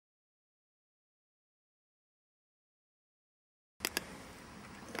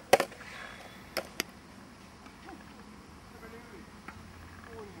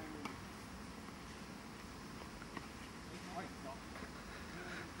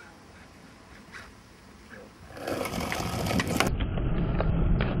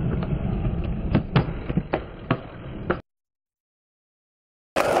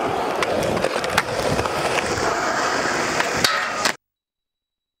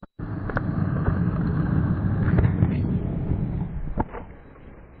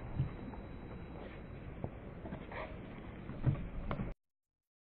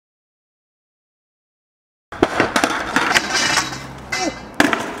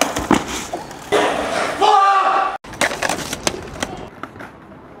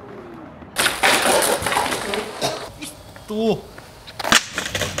Tuu!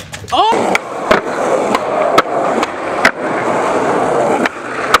 Oh!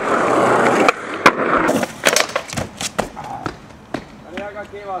 Oli aika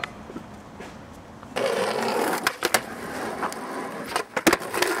kiva.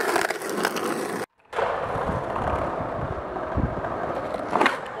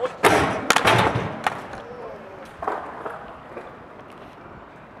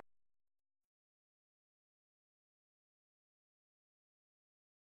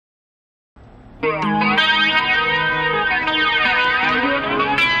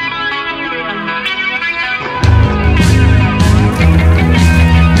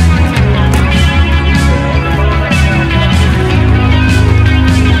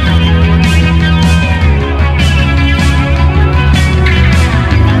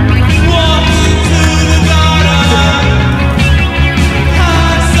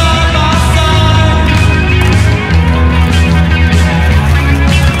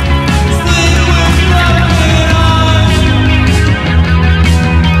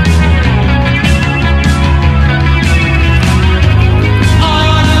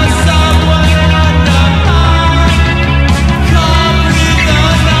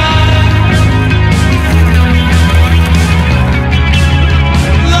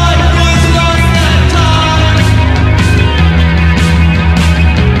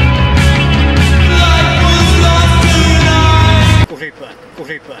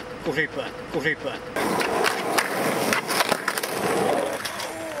 Kusipää.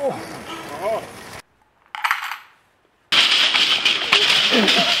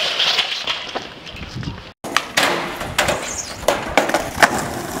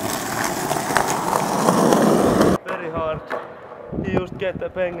 Very hard. He used get the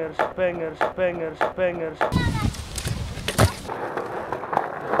bangers.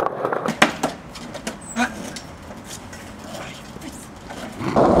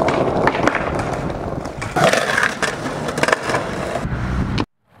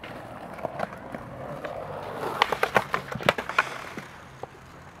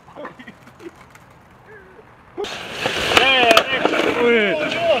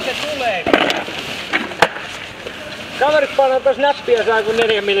 Se tulee! Kaverit painaa tässä näppiä, saa kun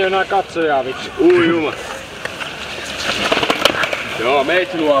 4 miljoonaa katsojaa vitsi. Juma. Joo,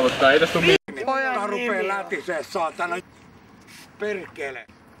 meitsi luovuttaa, ei tästä oo mitään. Tää rupee lätisee, saatana. Perkele.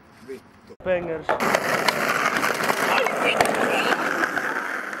 Vittu. Bangers.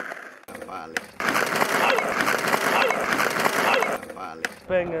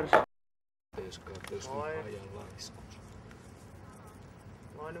 Bangers.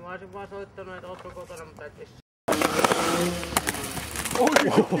 Moi, niin mä olisin vaan soittanut, että ootko kotona, mutta et vissi.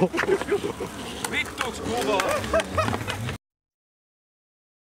 Vittuuks kuvaa?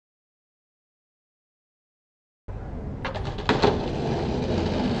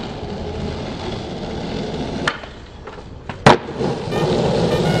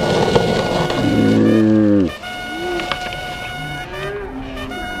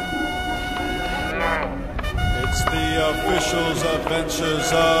 It's the officials'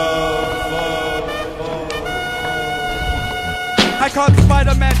 adventures of I caught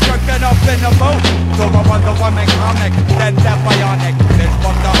Spider-Man jerking up in a boat. So I was the one-man comic, then that bionic. This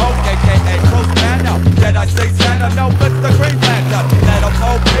from the Hulk, aka Close Manna. Did I say Santa? No, it's the Green Lantern. Let them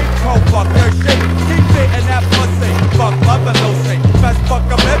all big coat, fuck their shit. Keep beating that pussy, fuck loving Lucy. Best fuck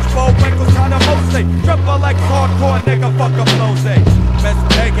a bitch, full wrinkles kinda mostly. Triple X hardcore nigga, fuck a flowsy. Miss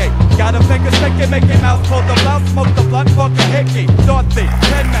Piggy, got a finger sticky, Mickey Mouse, pull the blouse, smoke the blunt, fuck a hickey. Dorothy,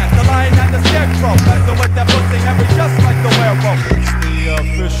 Tin Man, the lion and the scarecrow. Messing with that pussy, Henry just like the werewolf. It's the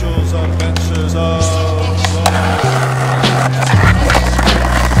officials' adventures of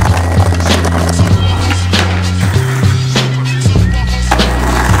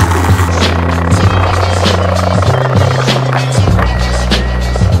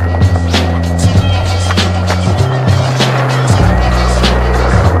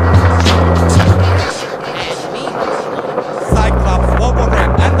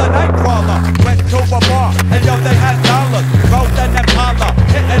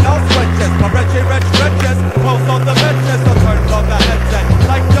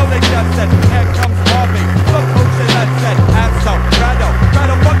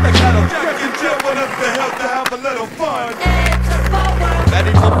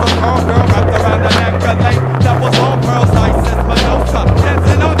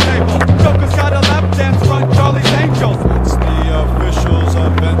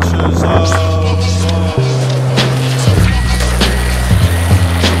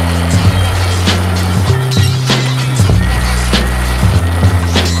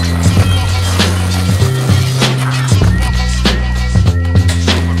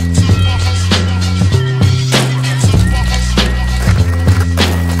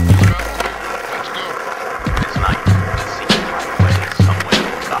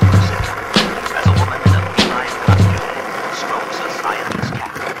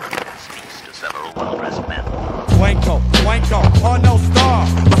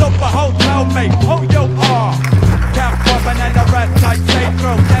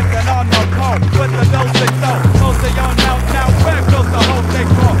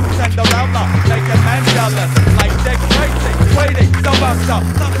so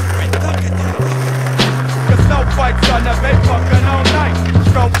cause no fights on the bed fucking all night.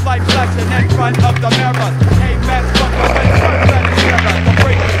 Strobe light flashing in front of the mirror. Hey man, fucking been turned and terror. The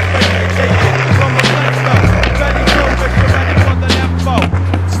break is taken from the Flintstones. Ready to if you're ready for the info.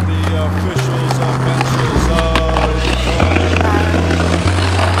 It's the officials adventures of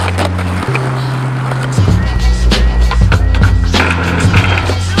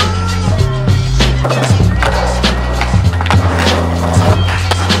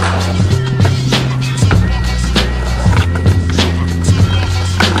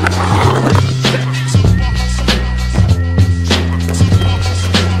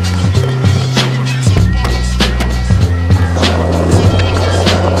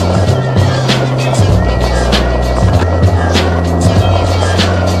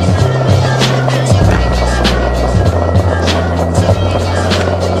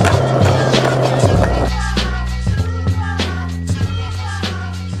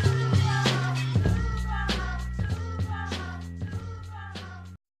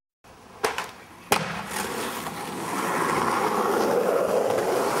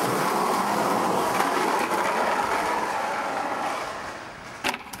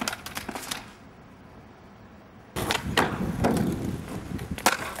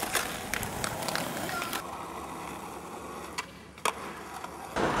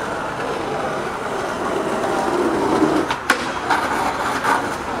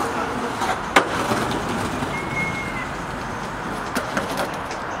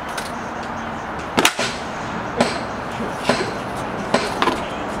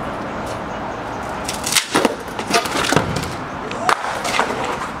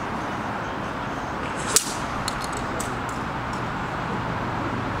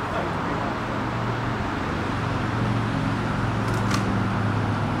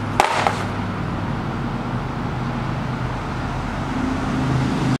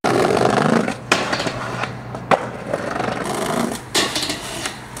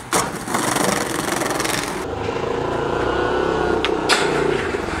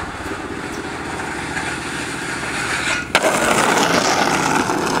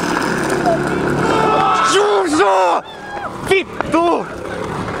Vittu!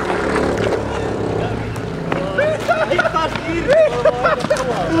 Mitä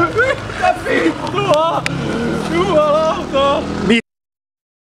vittua? Jumalauta!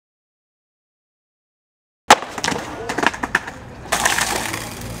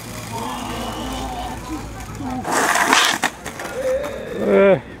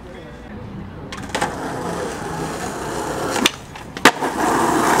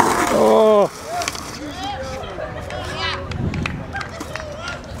 Oh.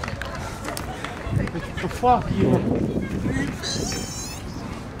 Fuck you.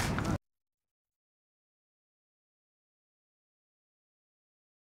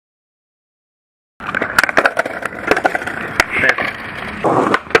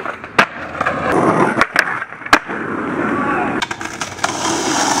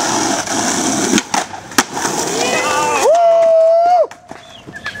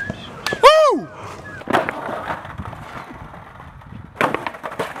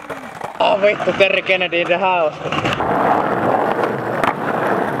 Oh vittu, Terry Kennedy in the house.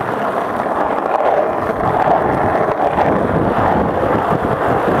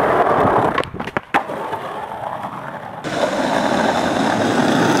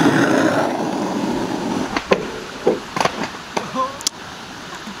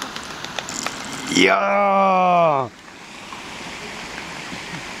 Jaa!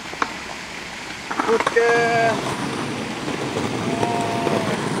 Putkee!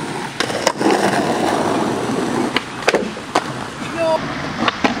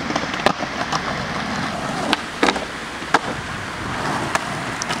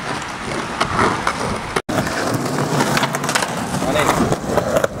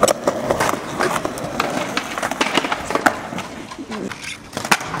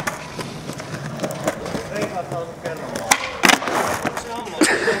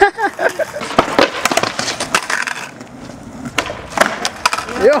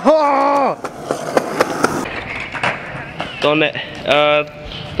 Joo! Tonne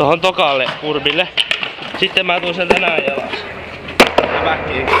tohon tokalle kurbille. Sitten mä tuun sen tänään jalas. Ja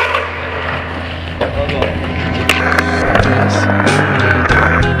väkkiin.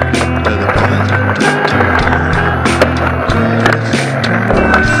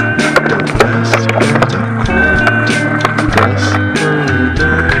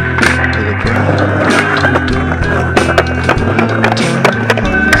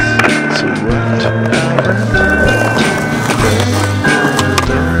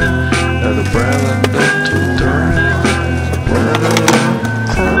 Brown and to dirt.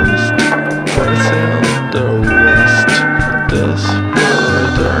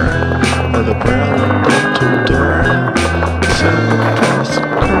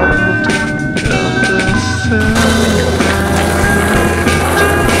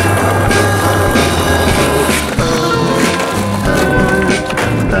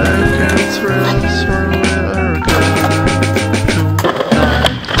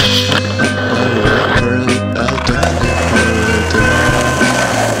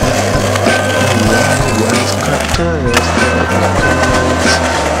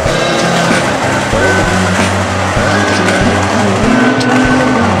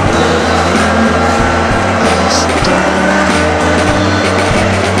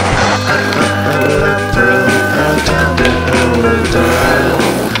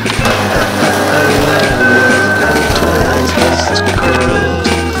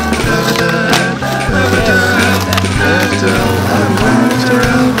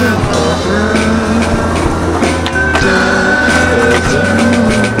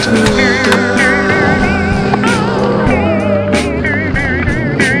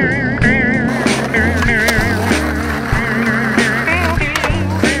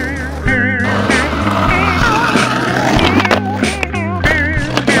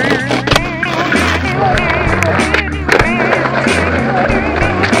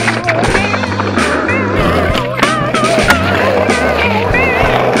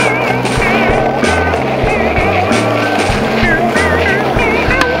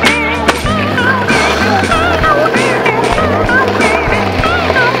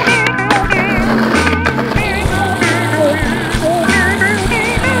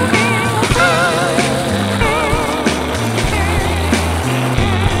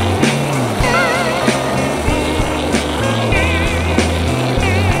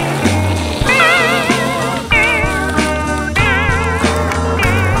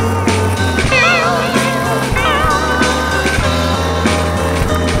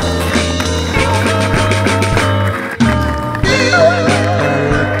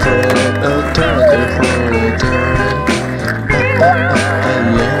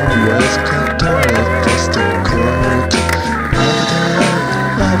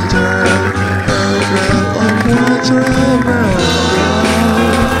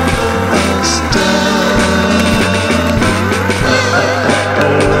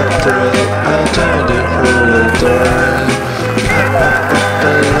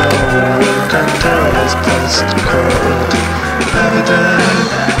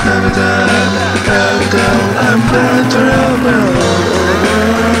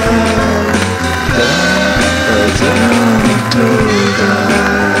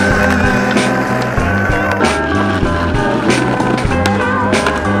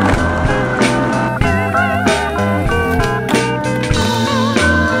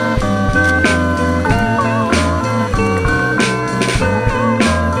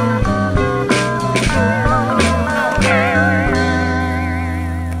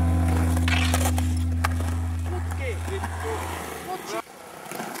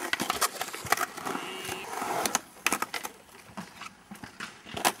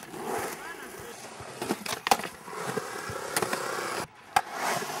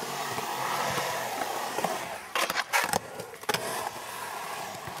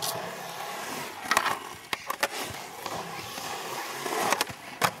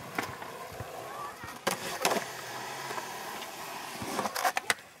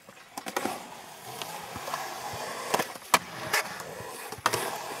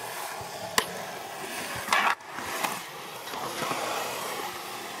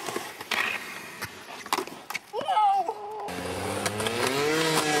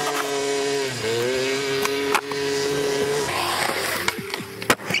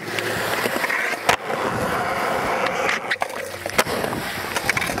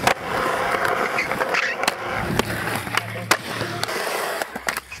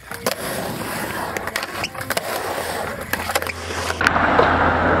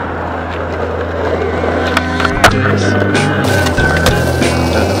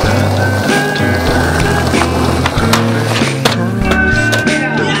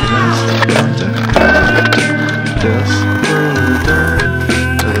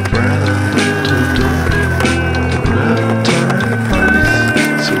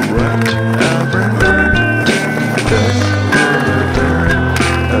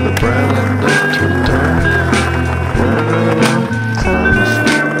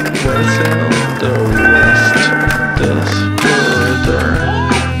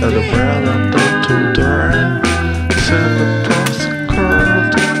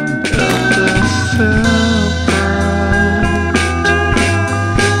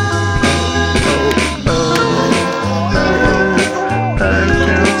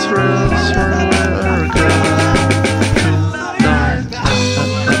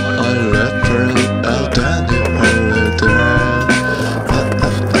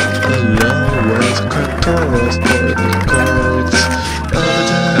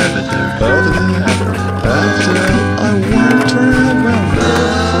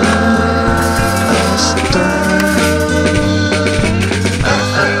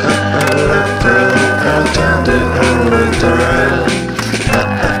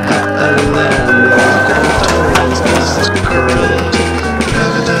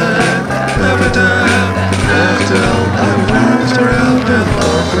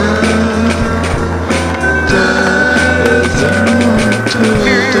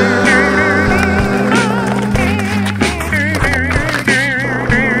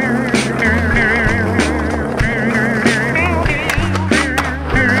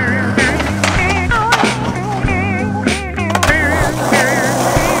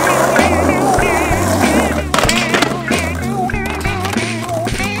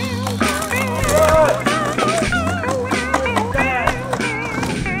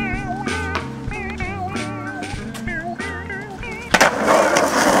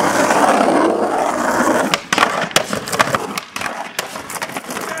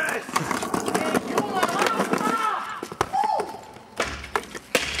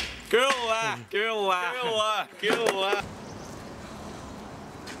 Kyllä, kyllä, kyllä, kyllä.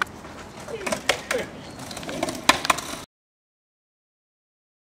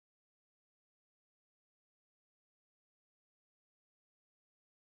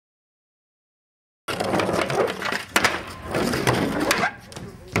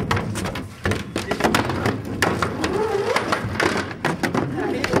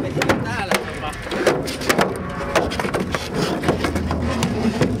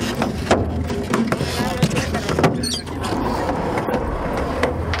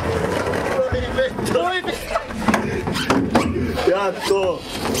 Jatko!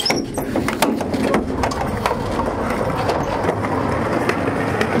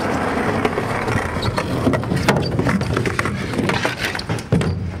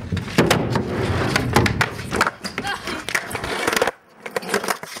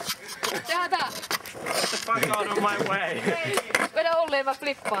 Fuck out of my way. Vedä Olli, mä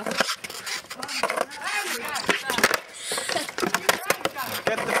flippaan.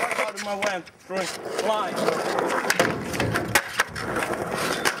 Get the fuck out of my way and drink line.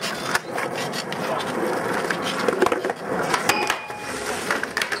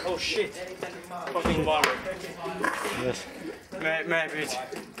 Oh shit. Fucking water. Yes. Maybe it's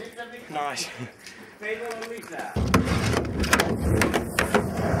nice.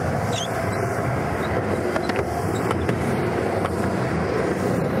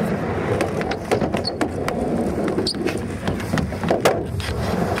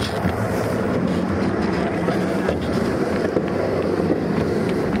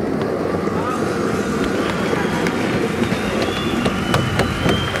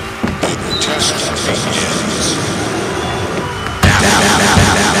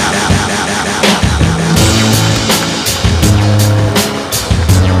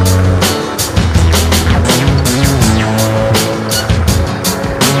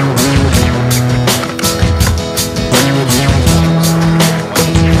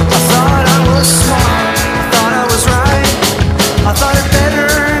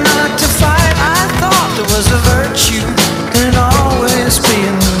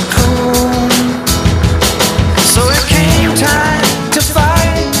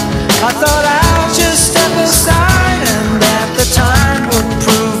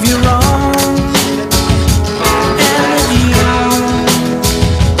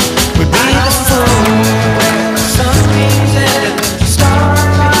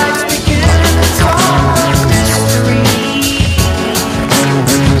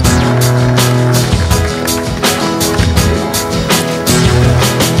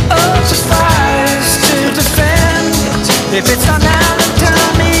 If it's not now, then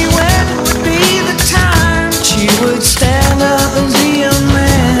tell me when would be the time she would stand up and be a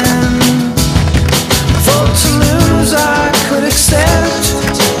man. For to lose I could accept,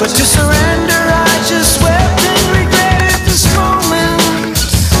 but to surrender I just wept and regretted this moment.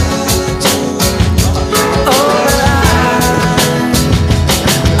 Oh,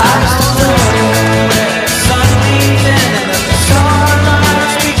 I don't know where the sun leaves and the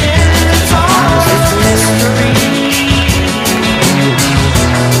starlight begins. It's all a mystery.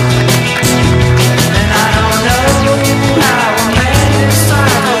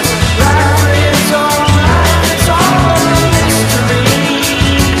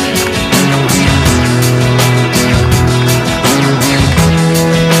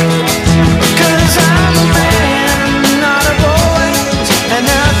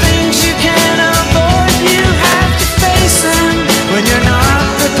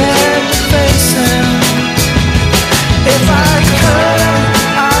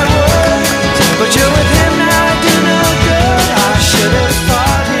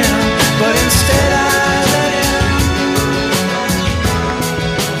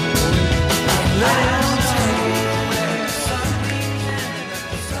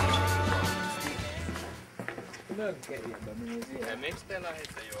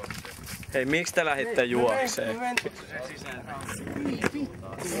 Hei, miksi te lähditte juokseen?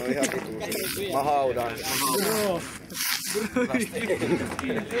 Mä haudan.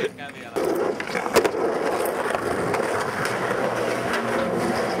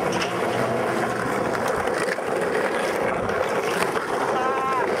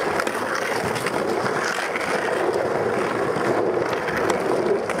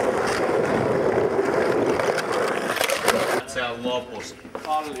 Se on lopussa.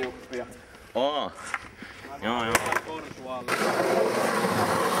 Alliuppia. Oo. Joo, joo. Korsualli.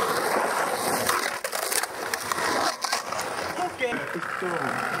 Okei.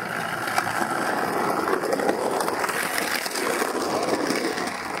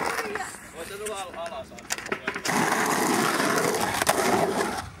 Voitte tulla alas.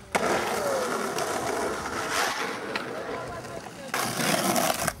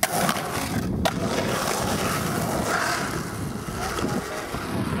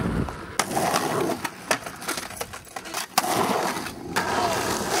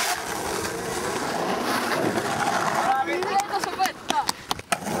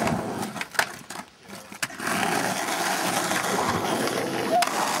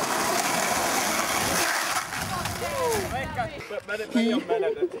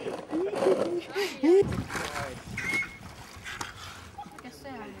 menetettiin. Mikäs se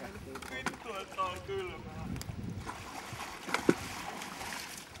on? Vittu, että on kylmä.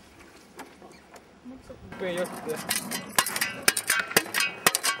 Pii juttuja.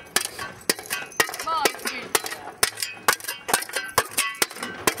 Maatkin.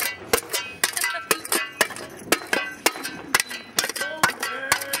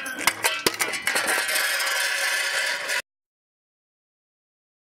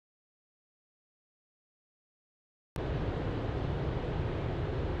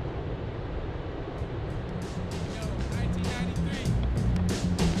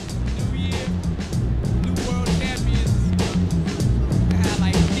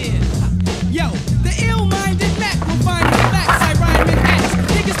 Yo, the ill-minded Mac will find the facts I rhyme in acts.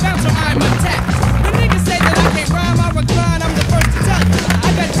 Niggas bounce or I'm attacked. When niggas say that I can't rhyme, I recline, I'm the first to tell you.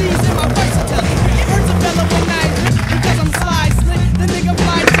 I got G's in my versatility. It hurts a fella when I rip because I'm slide slick. The nigga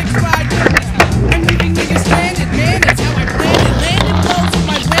fly 6 ride goodness. I'm leaving niggas stranded, man. That's how I planned it. Landed blows with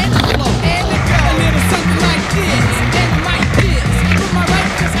my landed flow. And it go a little something like this. And my this. With my right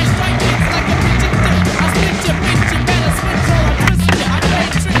fist, I strike it like a rigid dip. I split your bitch, you better switch or I twist you. I play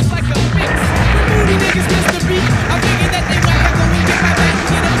tricks like a mix. Moody niggas miss the beat. I figure that they whack. I go and get my back and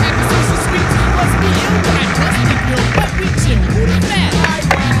get a pack of social sweets. Must be ill, but I must be real. But we chill. Who the fat?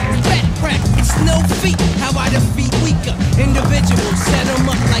 Fat crack. It's no feat. How I defeat weaker individuals. Set them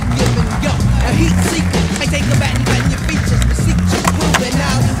up like give and go. A heat seeker. I take a bat and bend your features. Beseech your groove and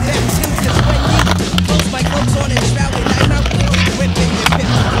I'll do them too. Just when you close my clothes on and shrouded. I'm out there whipping your pip.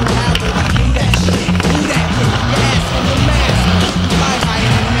 How do I do that shit? Do that kid. Your ass in the mask. Fly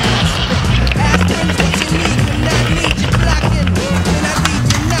higher than that. Ask friends what you need when I need you blocking. When I need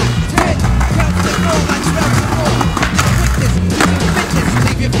you not. 10. Count the goal, I travel the roll. Quickness, using fitness,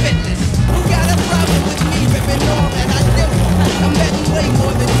 leave your fitness. Who got a problem with me ripping all that I do? I'm betting way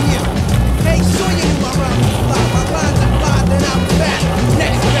more than you. Hey, sure you knew I rhyme with fly. My lines are fly, then I'm back.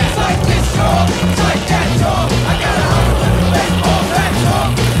 Next rap. It's like this, y'all. It's like that, y'all. I got a house with a baseball bat, y'all.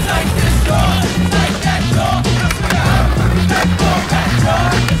 It's like this, y'all. It's like that, y'all. I swear I have a baseball bat,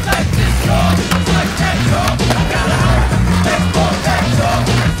 y'all. It's like this, y'all. It's like that, y'all. I got a house with a baseball bat, y'all.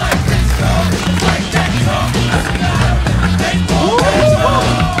 It's like this, y'all. It's like that, y'all. I swear I have a baseball bat,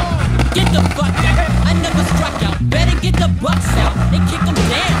 y'all. Get the fuck out. I never struck out. Better get the bucks out and kick them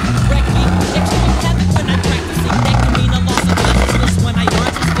down. Wreck me. Extreme havoc when I practice it. That can mean a loss of consciousness when I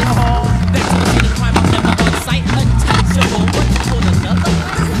launch this fist. Back to the scene of crime. I'm never on sight. Untouchable. What you call another?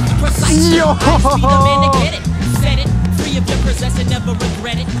 Precise. I be the man to get it. Said it. Free of your possession. Never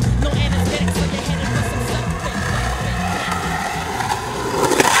regret it. No anesthetics for your head and for some something.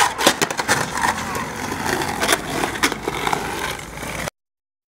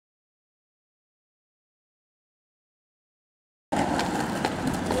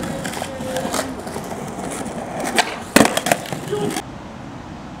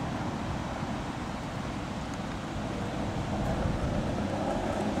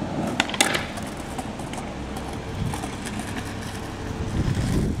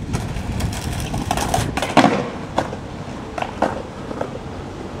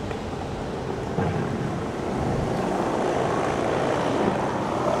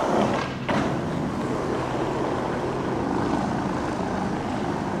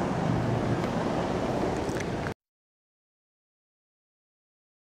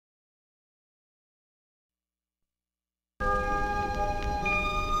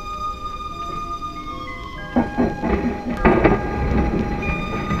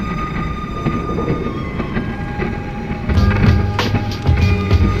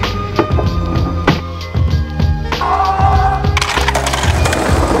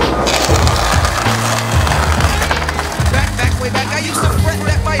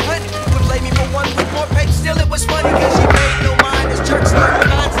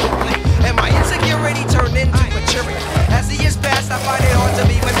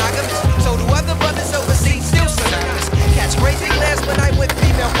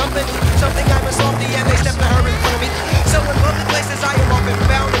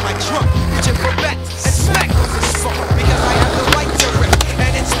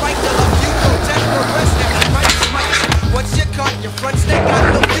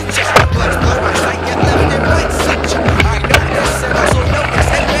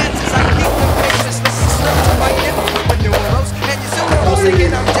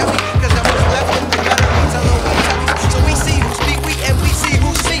 Singing, I'm jelly, 'cause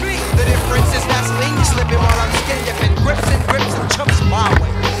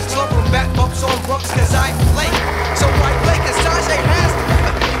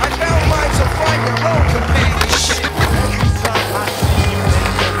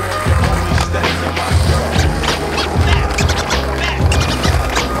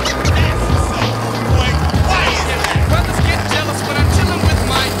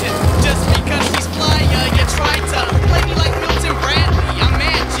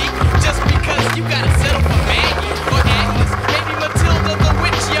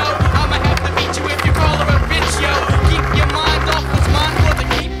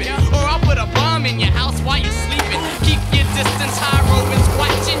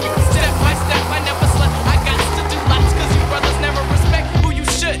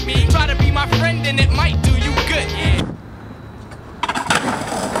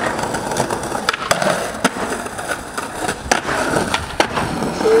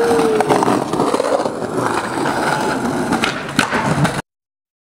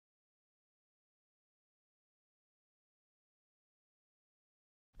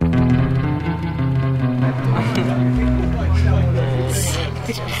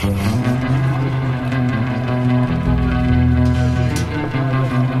Eikö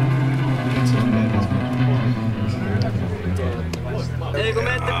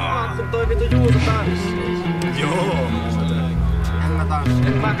me ette kuvaa, kun toi vitu Juuso tanssii? Joo. En mä tanssi.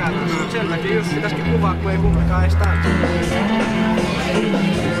 En mäkään tanssi. Sen takia just pitäisikin kuvaa, kun ei kumpikaan edes tanssi.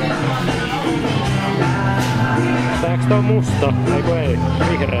 Tääks tää on musta? Eiku ei?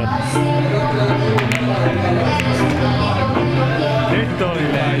 Vihreä. Nyt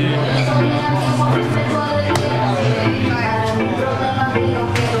oli näin.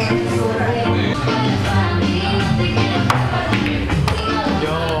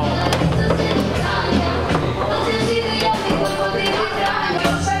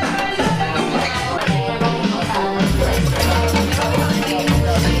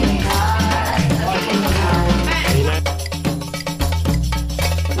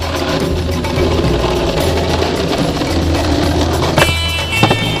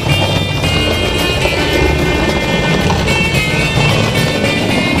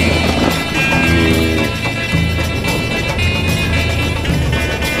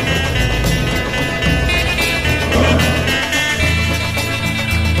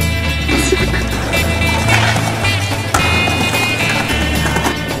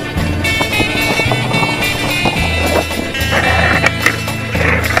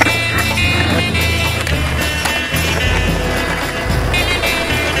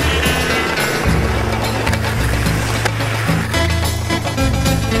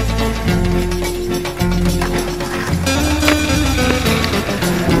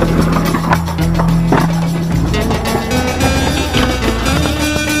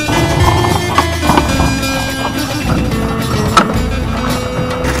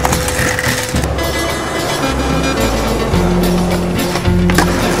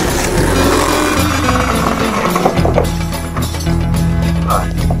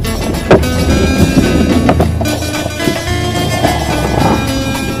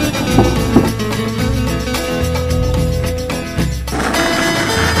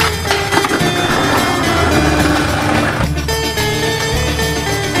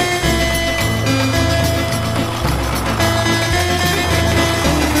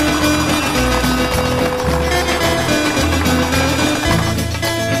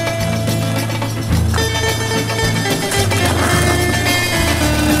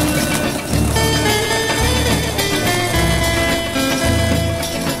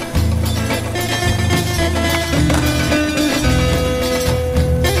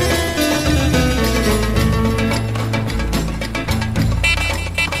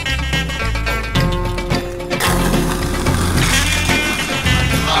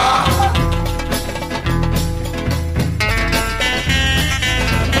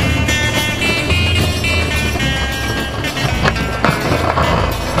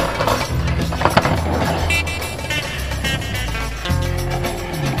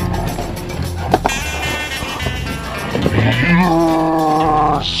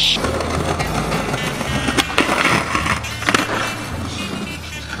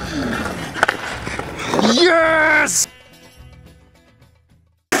 Yes!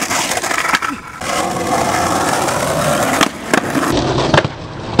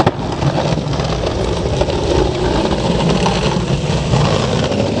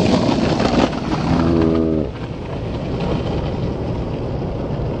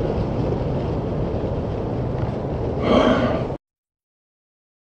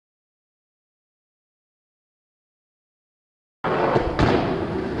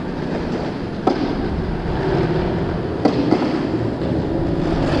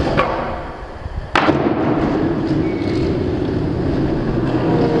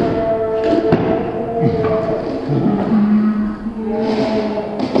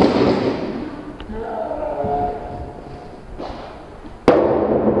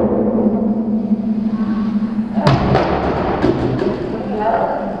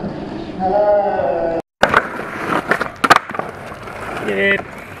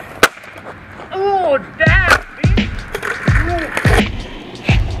 Oh, damn, bitch!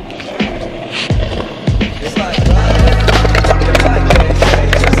 It's like riding on a bike,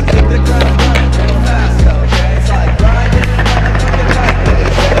 baby. Just hit the ground running real fast, okay? It's like riding on a bike, baby.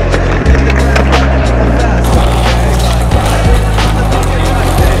 Just hit the ground running real fast, okay? It's like riding on a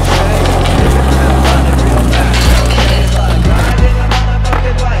bike, baby. Just hit the ground running real fast, okay? It's like riding on a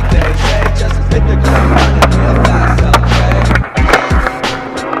bike, baby. Just hit the ground running real fast, okay?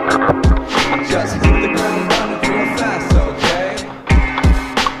 Just hit the ground.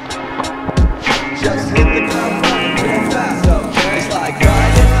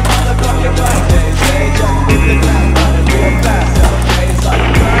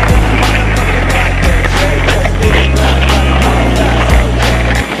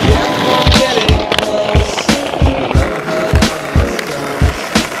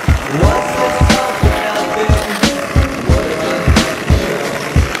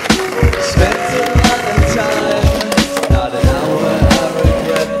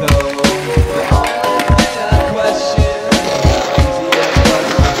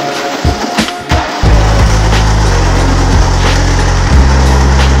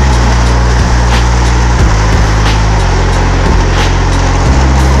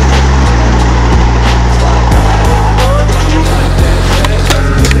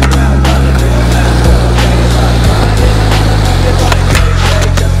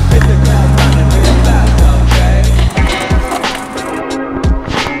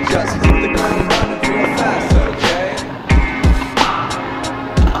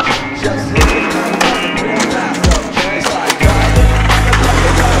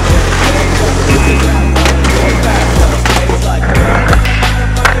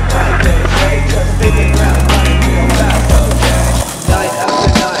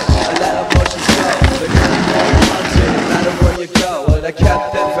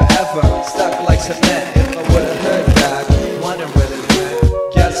 twice I met. If I would've heard back, wondering where they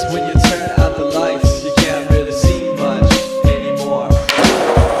went. Guess when you turn out the lights, you can't really see much anymore.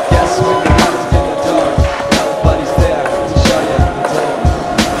 Guess when you're left in the dark, nobody's there to show you the door.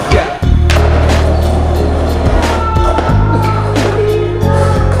 Yeah.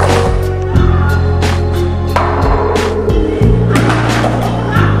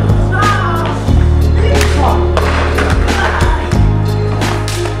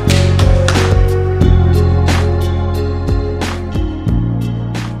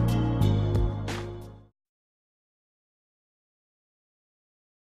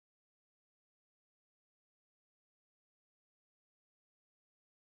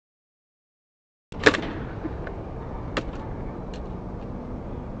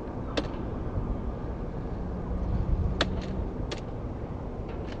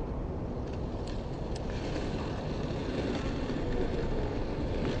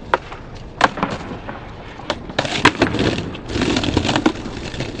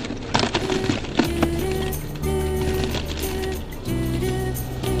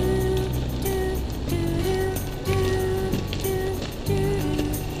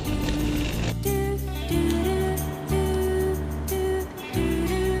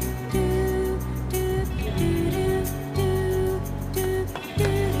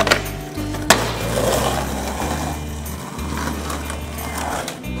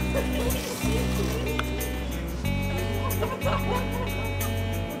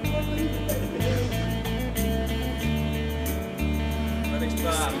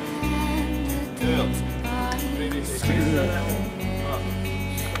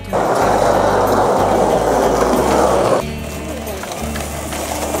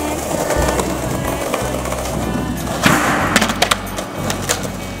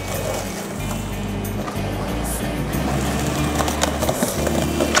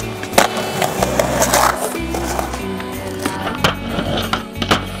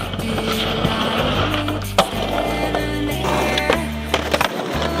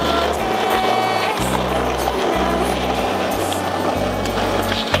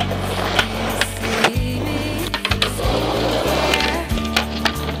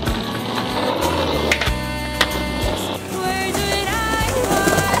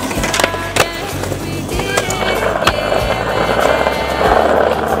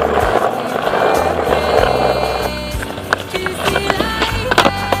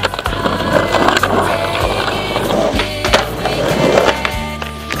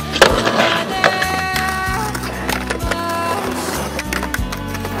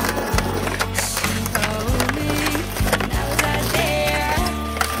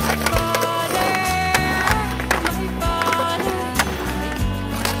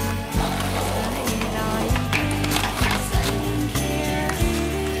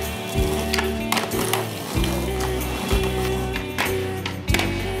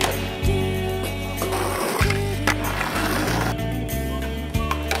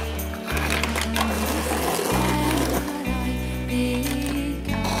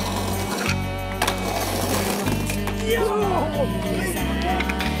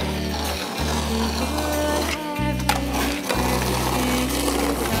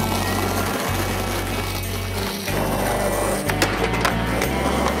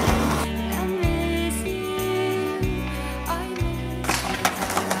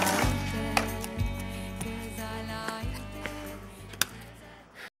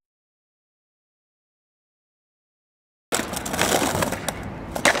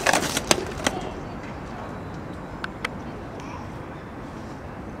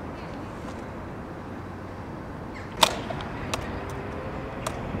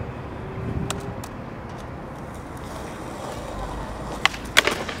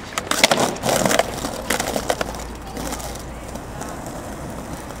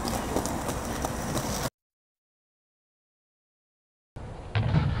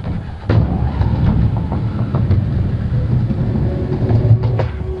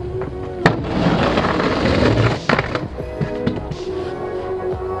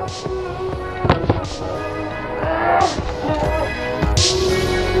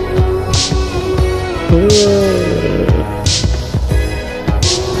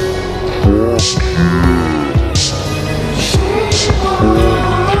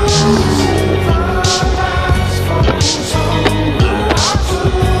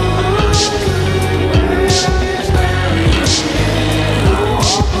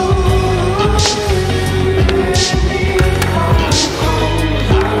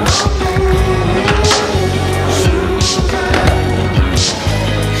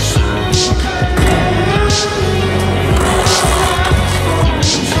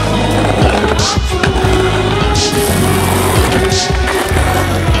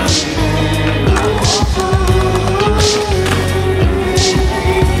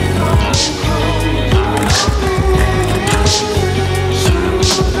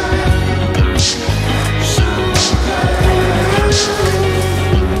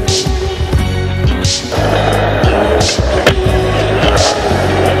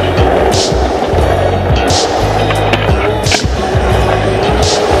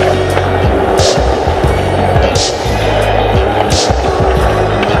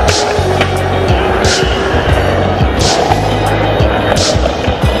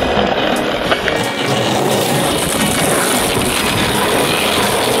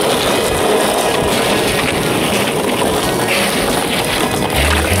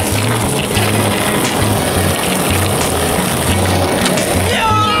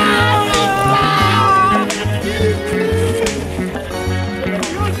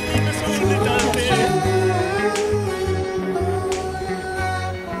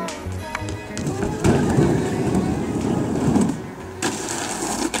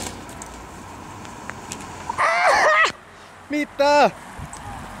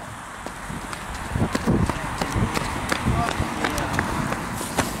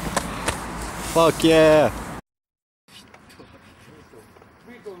 Fuck yeah!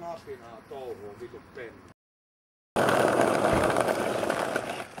 Vitun apinaa touhuu, vitun penni.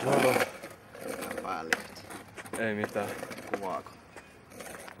 Moro. Päälliköt. Ei mitään. Kuvaako?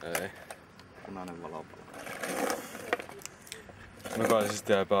 Ei. Punainen valo. No kai se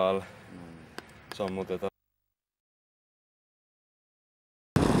sitten jäi päälle. Sammutetaan.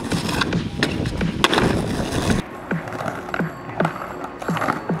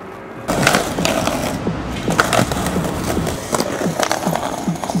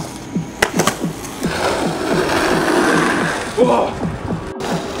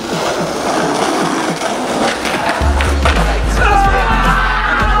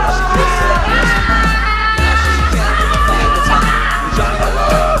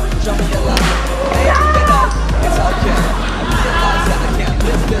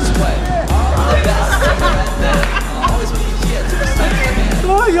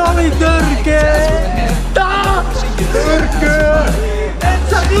 Toi oli törkeä! Törkeä! Et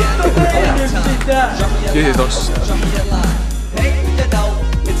sä vittu tehnyt sitä! Kiitos. Hey, you know,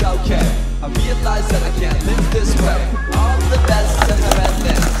 it's okay. I realize that I can't live this way. All the best and the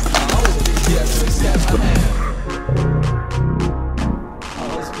endless. I'll always be here to extend my hand.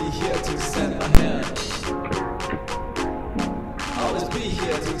 I'll always be here to extend my hand. I'll always be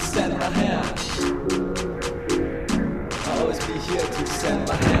here to extend my hand. I'll always be here to extend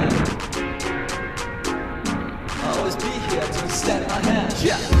my hand. I'll always be here to extend my hand.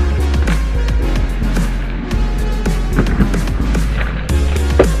 Yeah.